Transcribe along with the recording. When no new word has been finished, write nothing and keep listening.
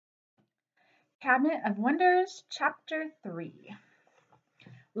Cabinet of Wonders, Chapter 3.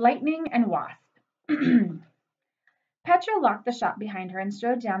 Lightning and Wasp. Petra locked the shop behind her and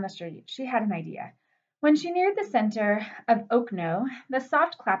strode down the street. She had an idea. When she neared the center of Oakno, the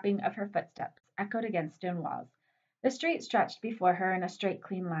soft clapping of her footsteps echoed against stone walls. The street stretched before her in a straight,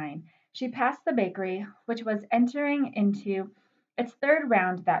 clean line. She passed the bakery, which was entering into its third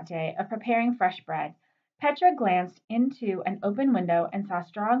round that day of preparing fresh bread. Petra glanced into an open window and saw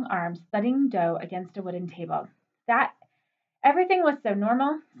strong arms thudding dough against a wooden table. That everything was so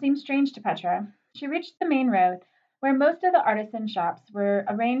normal seemed strange to Petra. She reached the main road, where most of the artisan shops were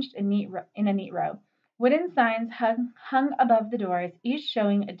arranged in a neat row. Wooden signs hung above the doors, each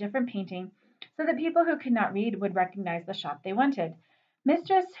showing a different painting, so that people who could not read would recognize the shop they wanted.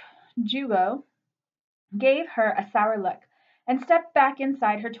 Mistress Jugo gave her a sour look, and stepped back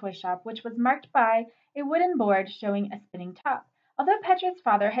inside her toy shop, which was marked by a wooden board showing a spinning top. Although Petra's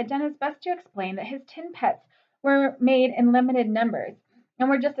father had done his best to explain that his tin pets were made in limited numbers and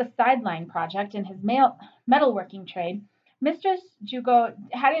were just a sideline project in his metalworking trade, Mistress Jugo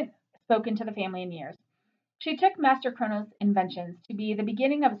hadn't spoken to the family in years. She took Master Chronos' inventions to be the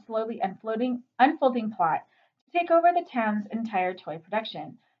beginning of a slowly unfolding plot to take over the town's entire toy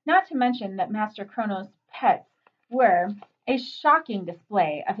production, not to mention that Master Chronos' pets were a shocking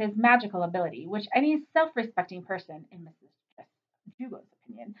display of his magical ability, which any self-respecting person, in Mrs. Jugo's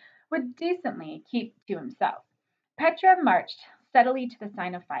opinion, would decently keep to himself. Petra marched steadily to the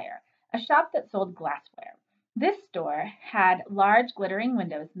Sign of Fire, a shop that sold glassware. This store had large glittering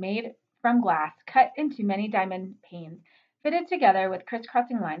windows made from glass cut into many diamond panes, fitted together with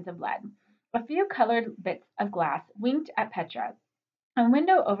crisscrossing lines of lead. A few colored bits of glass winked at Petra. A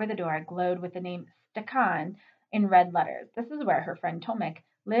window over the door glowed with the name Stakan in red letters. This is where her friend Tomek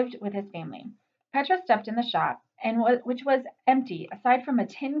lived with his family. Petra stepped in the shop, which was empty aside from a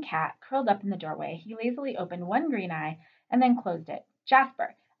tin cat curled up in the doorway. He lazily opened one green eye and then closed it.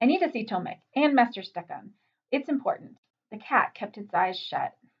 Jasper, I need to see Tomek and Master Stakan. It's important. The cat kept its eyes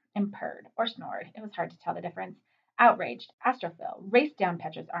shut and purred or snored. It was hard to tell the difference. Outraged, Astrophil raced down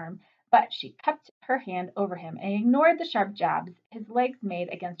Petra's arm, but she kept her hand over him and ignored the sharp jabs his legs made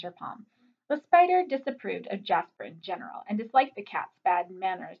against her palm. The spider disapproved of Jasper in general and disliked the cat's bad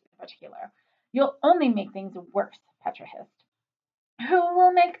manners in particular. You'll only make things worse, Petra hissed. Who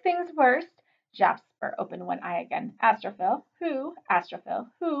will make things worse? Jasper opened one eye again. Astrophil. Who? Astrophil.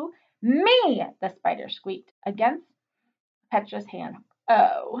 Who? Me! The spider squeaked against Petra's hand.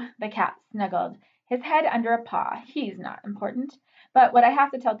 Oh, the cat snuggled his head under a paw. He's not important. But what I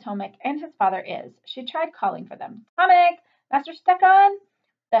have to tell Tomek and his father is, she tried calling for them. Tomek! Master Stekon!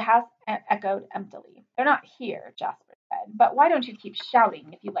 The house echoed emptily. They're not here, Jasper said. But why don't you keep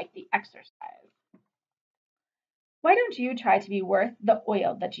shouting if you like the exercise? Why don't you try to be worth the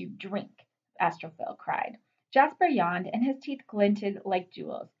oil that you drink? Astrophil cried. Jasper yawned, and his teeth glinted like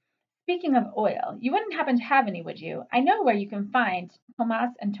jewels. Speaking of oil, you wouldn't happen to have any, would you? I know where you can find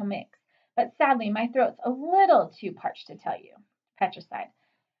Tomas and Tomix, but sadly my throat's a little too parched to tell you. Petra sighed.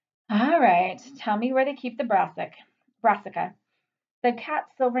 All right, tell me where they keep the brassica. The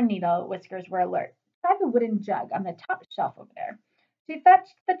cat's silver needle whiskers were alert. Try the wooden jug on the top shelf over there. She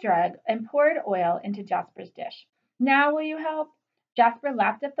fetched the jug and poured oil into Jasper's dish. Now will you help? Jasper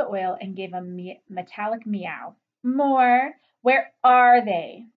lapped up the oil and gave a metallic meow. More. Where are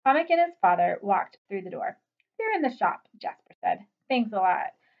they? Tomek and his father walked through the door. They're in the shop, Jasper said. Thanks a lot.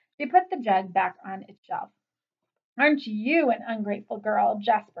 She put the jug back on its shelf. Aren't you an ungrateful girl?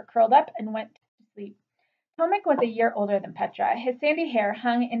 Jasper curled up and went to sleep. Tomek was a year older than Petra. His sandy hair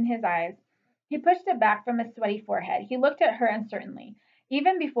hung in his eyes. He pushed it back from his sweaty forehead. He looked at her uncertainly.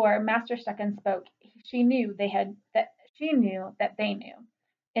 Even before Master Stucken spoke, she knew that they knew.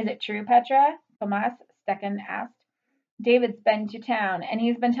 Is it true, Petra? Tomas Stucken asked. David's been to town, and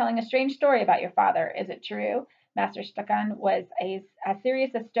he's been telling a strange story about your father. Is it true? Master Stucken was as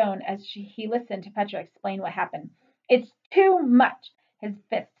serious as stone as he listened to Petra explain what happened. It's too much. His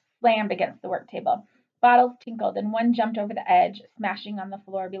fist slammed against the work table. Bottles tinkled, and one jumped over the edge, smashing on the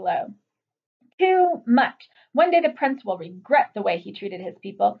floor below. Too much. One day the prince will regret the way he treated his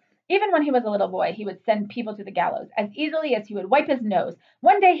people. Even when he was a little boy, he would send people to the gallows as easily as he would wipe his nose.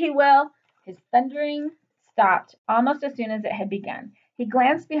 One day he will. His thundering stopped almost as soon as it had begun. He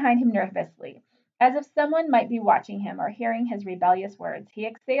glanced behind him nervously, as if someone might be watching him or hearing his rebellious words. He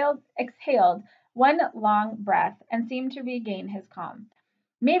exhaled one long breath and seemed to regain his calm.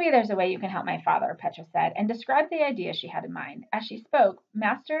 Maybe there's a way you can help my father, Petra said, and described the idea she had in mind. As she spoke,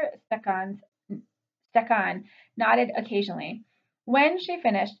 Master Stekon nodded occasionally. When she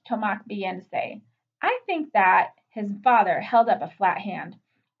finished, Tomak began to say, I think that his father held up a flat hand.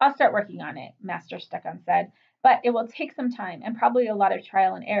 I'll start working on it, Master Stuck-on said, but it will take some time and probably a lot of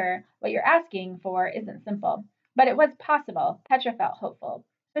trial and error. What you're asking for isn't simple. But it was possible. Petra felt hopeful.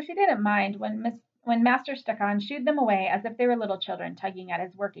 So she didn't mind when Master Stuck-on shooed them away as if they were little children tugging at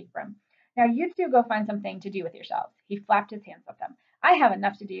his work apron. Now you two go find something to do with yourselves. He flapped his hands at them. I have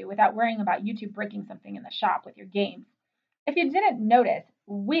enough to do without worrying about you two breaking something in the shop with your games. If you didn't notice,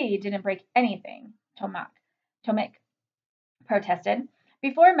 we didn't break anything, Tomek protested.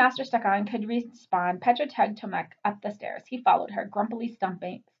 Before Master Stuck-on could respond, Petra tugged Tomek up the stairs. He followed her, grumpily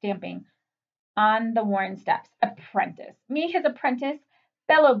stamping on the worn steps. Apprentice. Me, his apprentice?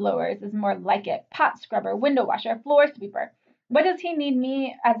 Bellow blowers is more like it. Pot scrubber, window washer, floor sweeper. What does he need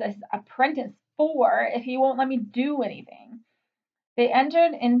me as his apprentice for if he won't let me do anything? They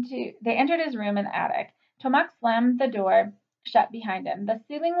entered his room in the attic. Tomak slammed the door shut behind him. The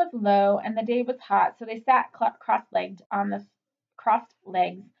ceiling was low and the day was hot, so they sat crossed legs on the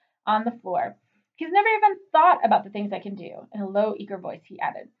floor. He's never even thought about the things I can do. In a low, eager voice, he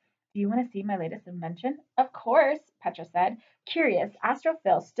added, "Do you want to see my latest invention?" "Of course," Petra said. Curious,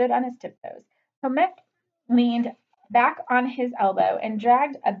 Astrophil stood on his tiptoes. Tomek leaned back on his elbow and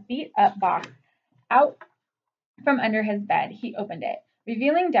dragged a beat-up box out from under his bed. He opened it,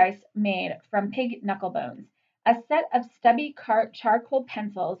 revealing dice made from pig knuckle bones, a set of stubby charcoal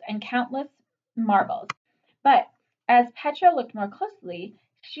pencils, and countless marbles. But as Petra looked more closely,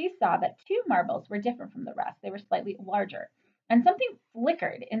 she saw that two marbles were different from the rest. They were slightly larger, and something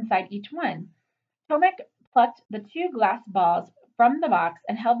flickered inside each one. Tomek plucked the two glass balls from the box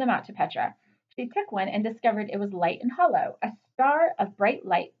and held them out to Petra. She took one and discovered it was light and hollow. A star of bright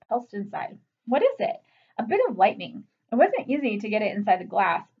light pulsed inside. "What is it?" "A bit of lightning. It wasn't easy to get it inside the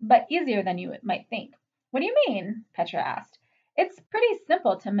glass, but easier than you might think." "What do you mean?" Petra asked. "It's pretty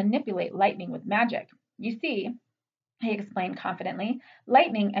simple to manipulate lightning with magic. You see," he explained confidently,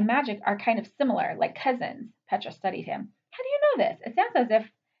 "lightning and magic are kind of similar, like cousins." Petra studied him. "How do you know this? It sounds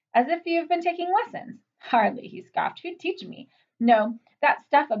as if you've been taking lessons." "Hardly," he scoffed. "Who'd teach me?" "No, that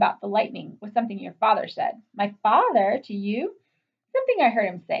stuff about the lightning was something your father said." "My father? To you?" "Something I heard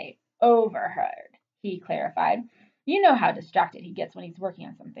him say. Overheard," he clarified. "You know how distracted he gets when he's working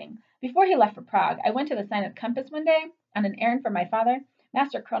on something. Before he left for Prague, I went to the sign of the compass one day on an errand for my father.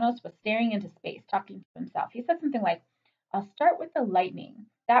 Master Kronos was staring into space, talking to himself. He said something like, 'I'll start with the lightning.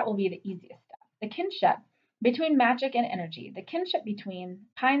 That will be the easiest stuff. The kinship between magic and energy, the kinship between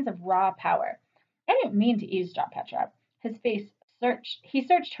kinds of raw power.'" I didn't mean to eavesdrop, Petra. He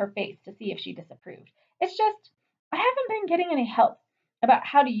searched her face to see if she disapproved. "It's just, I haven't been getting any help about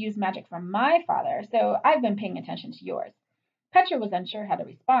how to use magic from my father, so I've been paying attention to yours." Petra was unsure how to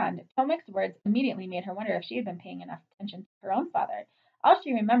respond. Tomek's words immediately made her wonder if she had been paying enough attention to her own father. All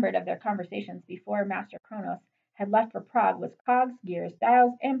she remembered of their conversations before Master Kronos had left for Prague was cogs, gears,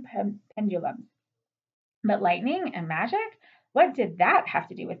 dials, and pendulums. But lightning and magic? What did that have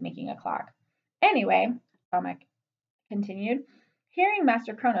to do with making a clock? "Anyway," Tomek continued, "hearing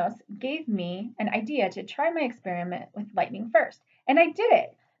Master Kronos gave me an idea to try my experiment with lightning first, and I did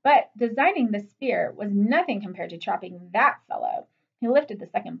it. But designing the sphere was nothing compared to trapping that fellow." He lifted the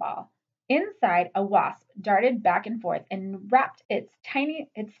second ball. Inside, a wasp darted back and forth and rapped its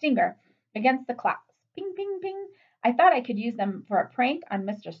stinger against the clouds. Ping, ping, ping. "I thought I could use them for a prank on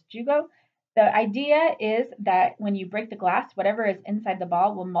Mistress Jugo. The idea is that when you break the glass, whatever is inside the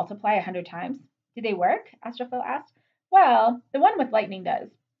ball will multiply 100 times." "Do they work?" Astrophil asked. "Well, the one with lightning does.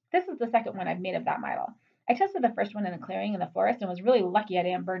 This is the second one I've made of that model. I tested the first one in a clearing in the forest and was really lucky I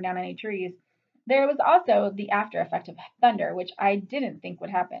didn't burn down any trees. There was also the after effect of thunder, which I didn't think would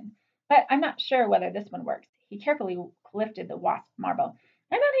happen. But I'm not sure whether this one works." He carefully lifted the wasp marble.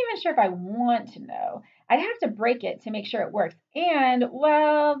 "I'm not even sure if I want to know. I'd have to break it to make sure it works. And,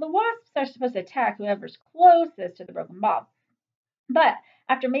 well, the wasps are supposed to attack whoever's closest to the broken ball. But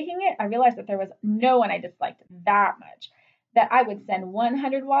after making it, I realized that there was no one I disliked that much that I would send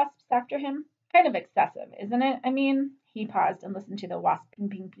 100 wasps after him. Kind of excessive, isn't it? I mean," he paused and listened to the wasp ping,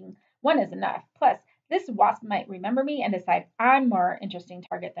 ping, ping. "One is enough. Plus, this wasp might remember me and decide I'm more interesting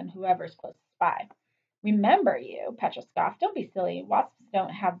target than whoever's closest by." "Remember you?" Petra scoffed. "Don't be silly. Wasps don't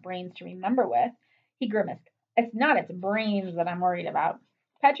have brains to remember with." He grimaced. "It's not its brains that I'm worried about."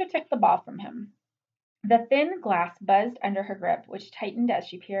 Petra took the ball from him. The thin glass buzzed under her grip, which tightened as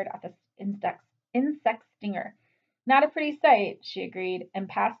she peered at the insect stinger. "Not a pretty sight," she agreed, and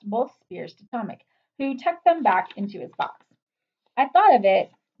passed both spears to Tomek, who tucked them back into his box. "I thought of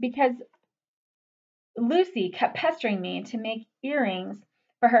it because Lucy kept pestering me to make earrings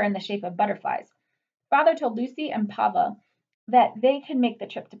for her in the shape of butterflies. Father told Lucy and Pavel that they could make the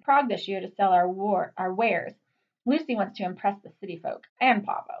trip to Prague this year to sell our wares. Lucy wants to impress the city folk and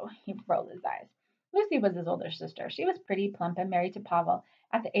Pavo. He rolled his eyes. Lucy was his older sister. She was pretty, plump, and married to Pavel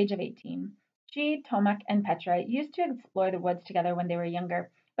at the age of 18. She, Tomek, and Petra used to explore the woods together when they were younger,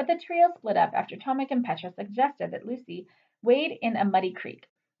 but the trio split up after Tomek and Petra suggested that Lucy wade in a muddy creek,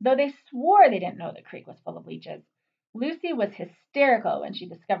 though they swore they didn't know the creek was full of leeches. Lucy was hysterical when she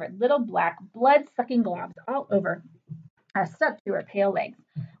discovered little black, blood-sucking globs all over stuck to her pale legs.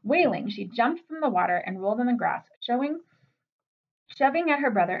 Wailing, she jumped from the water and rolled in the grass, shoving at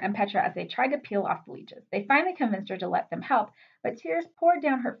her brother and Petra as they tried to peel off the leeches. They finally convinced her to let them help, but tears poured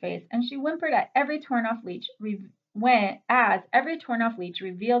down her face, and she whimpered at every torn off leech as every torn off leech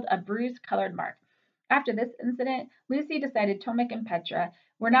revealed a bruised colored mark. After this incident, Lucy decided Tomek and Petra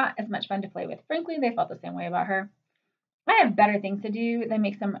were not as much fun to play with. Frankly, they felt the same way about her. I have better things to do than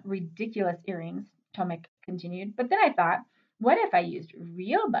make some ridiculous earrings, Tomek continued. But then I thought, what if I used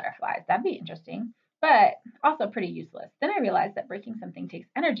real butterflies? That'd be interesting, but also pretty useless. Then I realized that breaking something takes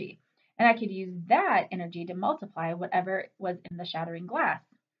energy, and I could use that energy to multiply whatever was in the shattered glass.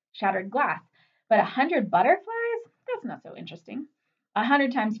 But 100 butterflies? That's not so interesting.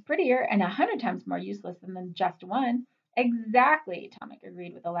 100 times prettier and 100 times more useless than just one. Exactly, Tomek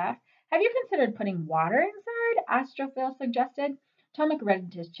agreed with a laugh. Have you considered putting water inside? Astrophil suggested. Tomek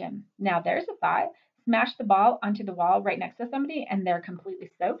reddened his chin. Now there's a thought. Smash the ball onto the wall right next to somebody and they're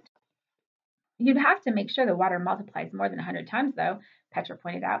completely soaked. You'd have to make sure the water multiplies more than 100 times, though, Petra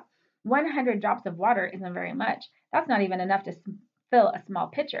pointed out. 100 drops of water isn't very much. That's not even enough to fill a small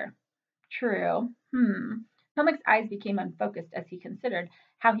pitcher. True. Tomek's eyes became unfocused as he considered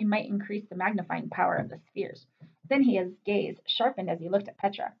how he might increase the magnifying power of the spheres. Then his gaze sharpened as he looked at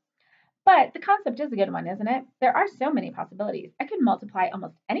Petra. But the concept is a good one, isn't it? There are so many possibilities. I could multiply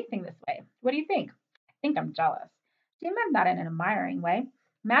almost anything this way. What do you think? I think I'm jealous. She meant that in an admiring way.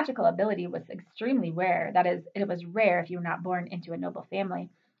 Magical ability was extremely rare. That is, it was rare if you were not born into a noble family.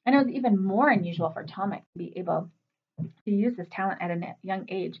 And it was even more unusual for Tomek to be able to use his talent at a young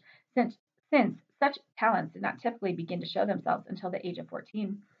age, since such talents did not typically begin to show themselves until the age of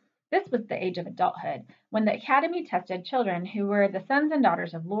 14. This was the age of adulthood, when the Academy tested children who were the sons and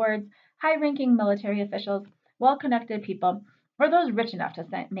daughters of lords, high ranking military officials, well connected people, or those rich enough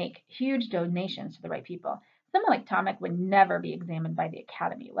to make huge donations to the right people. Someone like Tomek would never be examined by the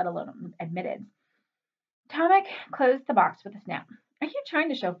Academy, let alone admitted. Tomek closed the box with a snap. I keep trying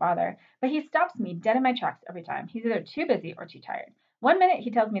to show father, but he stops me dead in my tracks every time. He's either too busy or too tired. One minute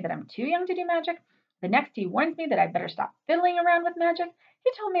he tells me that I'm too young to do magic. The next he warns me that I'd better stop fiddling around with magic.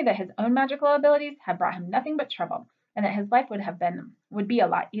 He told me that his own magical abilities had brought him nothing but trouble, and that his life would be a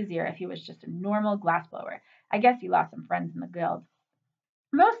lot easier if he was just a normal glassblower. I guess he lost some friends in the guild.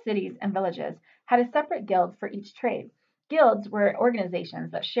 Most cities and villages had a separate guild for each trade. Guilds were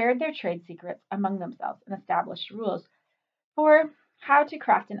organizations that shared their trade secrets among themselves and established rules for how to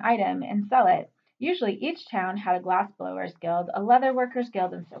craft an item and sell it. Usually each town had a glassblowers guild, a leather workers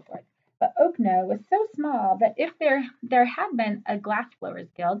guild, and so forth. But Okno was so small that if there had been a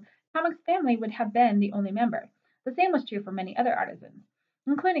glassblowers guild, Tomek's family would have been the only member. The same was true for many other artisans,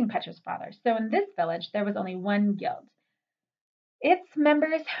 including Petra's father. So in this village there was only one guild. Its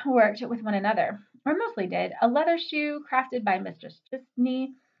members worked with one another, or mostly did. A leather shoe crafted by Mistress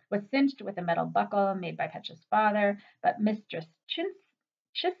Chisney was cinched with a metal buckle made by Petra's father, but Mistress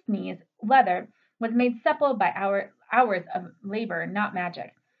Chisney's leather was made supple by hours of labor, not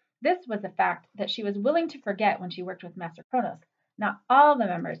magic. This was a fact that she was willing to forget when she worked with Master Kronos. Not all the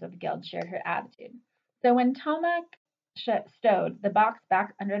members of the guild shared her attitude. So when Tomek stowed the box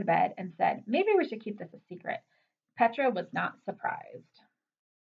back under the bed and said, maybe we should keep this a secret, Petra was not surprised.